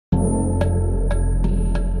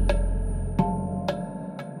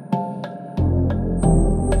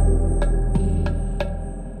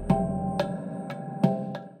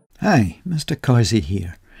Hi, Mr. Causey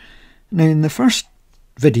here. Now in the first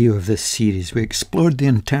video of this series we explored the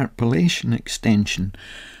Interpolation extension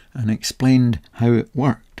and explained how it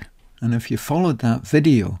worked. And if you followed that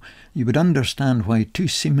video you would understand why two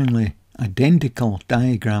seemingly identical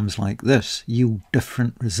diagrams like this yield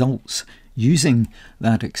different results using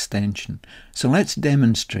that extension. So let's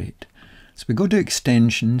demonstrate. So we go to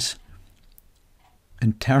Extensions,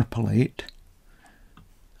 Interpolate,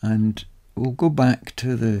 and we'll go back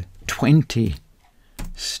to the 20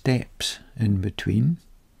 steps in between.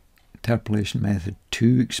 Interpolation method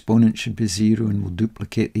 2, exponent should be 0 and we'll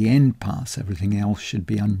duplicate the end path. Everything else should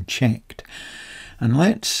be unchecked. And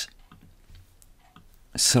let's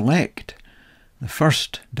select the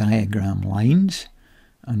first diagram lines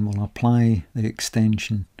and we'll apply the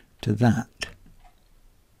extension to that.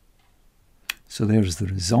 So there's the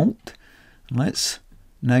result. Let's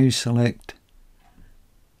now select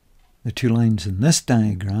the two lines in this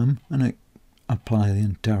diagram and apply the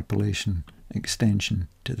interpolation extension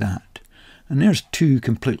to that. And there's two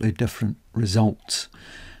completely different results.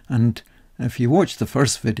 And if you watched the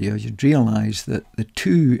first video, you'd realize that the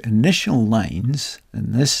two initial lines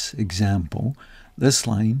in this example, this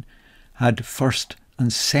line had first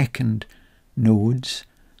and second nodes,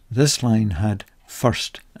 this line had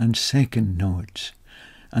first and second nodes.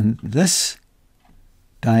 And this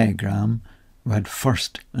diagram we had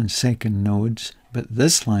first and second nodes, but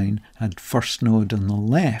this line had first node on the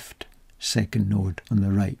left, second node on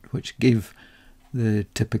the right, which gave the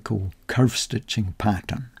typical curve stitching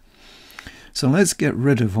pattern. So let's get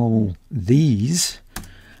rid of all these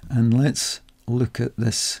and let's look at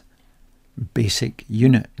this basic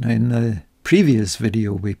unit. Now in the previous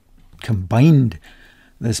video we combined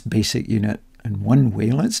this basic unit in one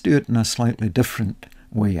way. Let's do it in a slightly different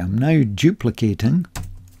way. I'm now duplicating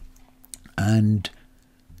and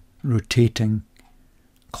rotating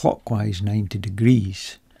clockwise 90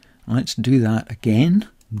 degrees. Let's do that again.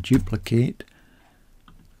 Duplicate,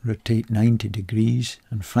 rotate 90 degrees,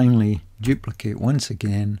 and finally duplicate once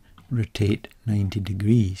again, rotate 90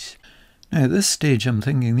 degrees. Now at this stage I'm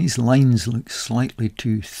thinking these lines look slightly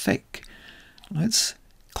too thick. Let's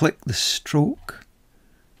click the stroke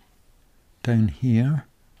down here,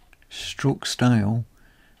 stroke style,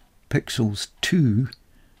 pixels 2,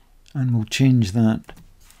 and we'll change that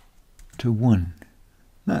to 1.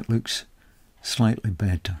 That looks slightly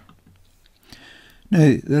better.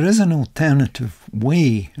 Now there is an alternative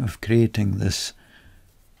way of creating this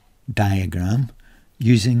diagram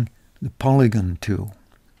using the Polygon tool.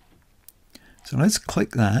 So let's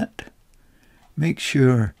click that, make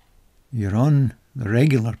sure you're on the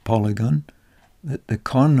regular polygon, that the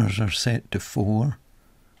corners are set to 4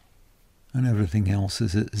 and everything else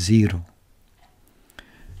is at 0.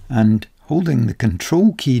 And holding the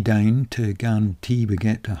Control key down to guarantee we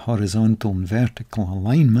get a horizontal and vertical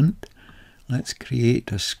alignment, let's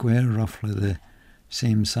create a square roughly the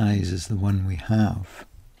same size as the one we have.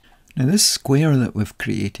 Now this square that we've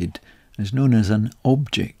created is known as an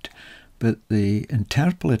object, but the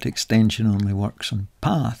Interpolate extension only works on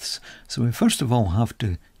paths. So we first of all have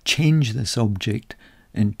to change this object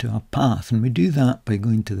into a path, and we do that by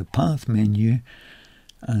going to the Path menu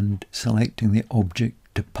and selecting the Object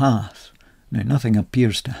to Path. Now nothing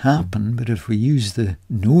appears to happen, but if we use the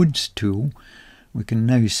Nodes tool we can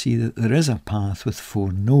now see that there is a path with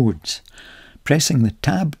 4 nodes. Pressing the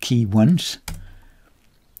Tab key once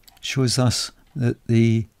shows us that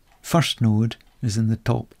the first node is in the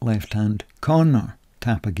top left hand corner.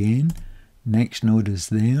 Tap again, next node is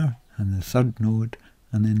there, and the third node,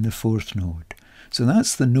 and then the fourth node. So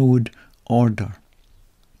that's the node order.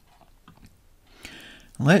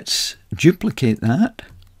 Let's duplicate that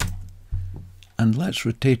and let's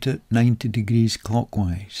rotate it 90 degrees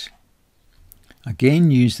clockwise.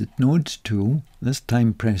 Again use the Nodes tool, this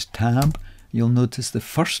time press Tab. You'll notice the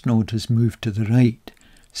first node has moved to the right,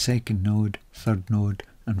 second node, third node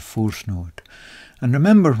and fourth node. And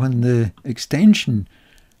remember, when the extension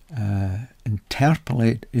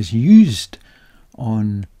Interpolate is used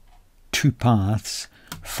on two paths,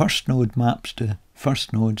 first node maps to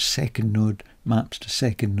first node, second node maps to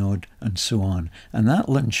second node, and so on. And that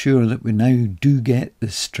will ensure that we now do get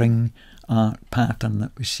the string art pattern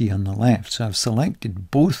that we see on the left. So I've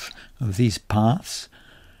selected both of these paths,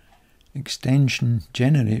 extension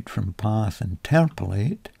generate from path,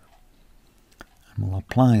 interpolate, and we'll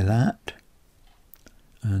apply that,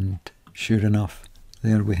 and sure enough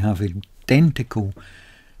there we have identical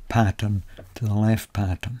pattern to the left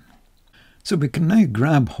pattern. So we can now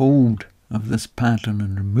grab hold of this pattern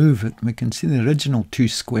and remove it. We can see the original two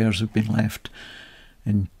squares have been left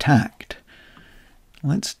intact.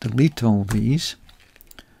 Let's delete all these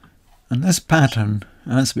And this pattern,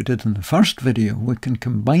 as we did in the first video, we can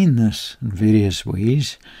combine this in various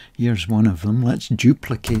ways. Here's one of them. Let's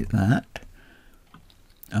duplicate that.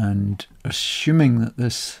 And assuming that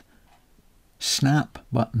this snap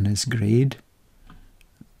button is grayed,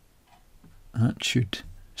 that should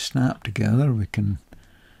snap together. We can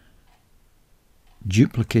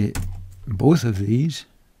duplicate both of these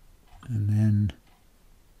and then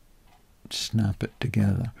snap it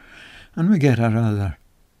together. And we get a rather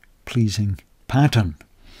pleasing pattern.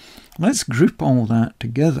 Let's group all that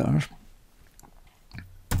together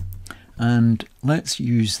and let's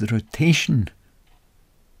use the rotation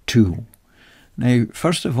tool. Now,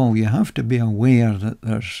 first of all, you have to be aware that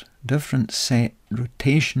there's different set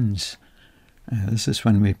rotations. This is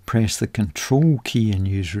when we press the Control key and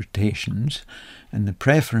use rotations. In the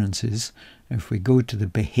preferences, if we go to the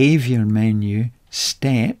behavior menu,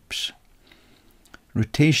 steps,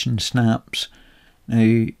 rotation snaps,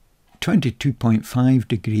 now 22.5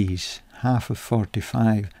 degrees, half of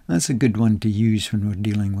 45. That's a good one to use when we're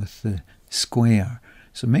dealing with the square.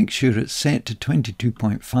 So make sure it's set to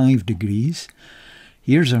 22.5 degrees.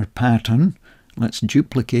 Here's our pattern. Let's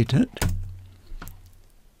duplicate it.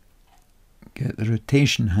 Get the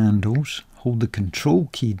rotation handles, hold the Control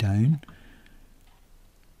key down,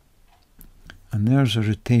 and there's a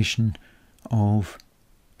rotation of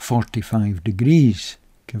 45 degrees,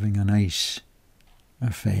 giving a nice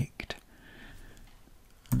effect.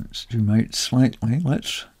 Let's zoom out slightly.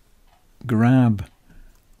 Let's grab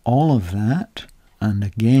all of that and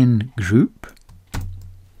again group,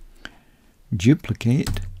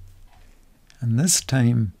 duplicate, and this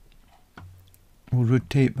time we'll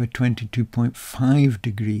rotate by 22.5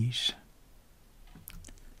 degrees.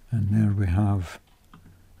 And there we have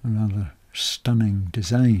another stunning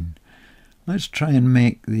design. Let's try and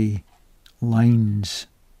make the lines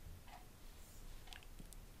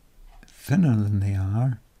thinner than they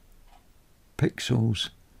are. Pixels.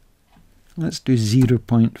 Let's do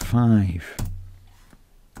 0.5.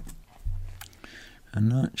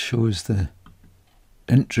 And that shows the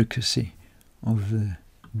intricacy of the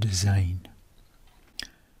design.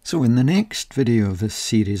 So in the next video of this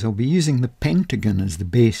series, I'll be using the pentagon as the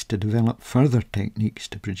base to develop further techniques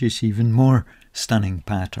to produce even more stunning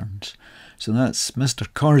patterns. So that's Mr.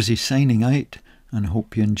 Corsi signing out, and I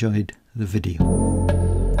hope you enjoyed the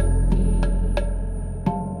video.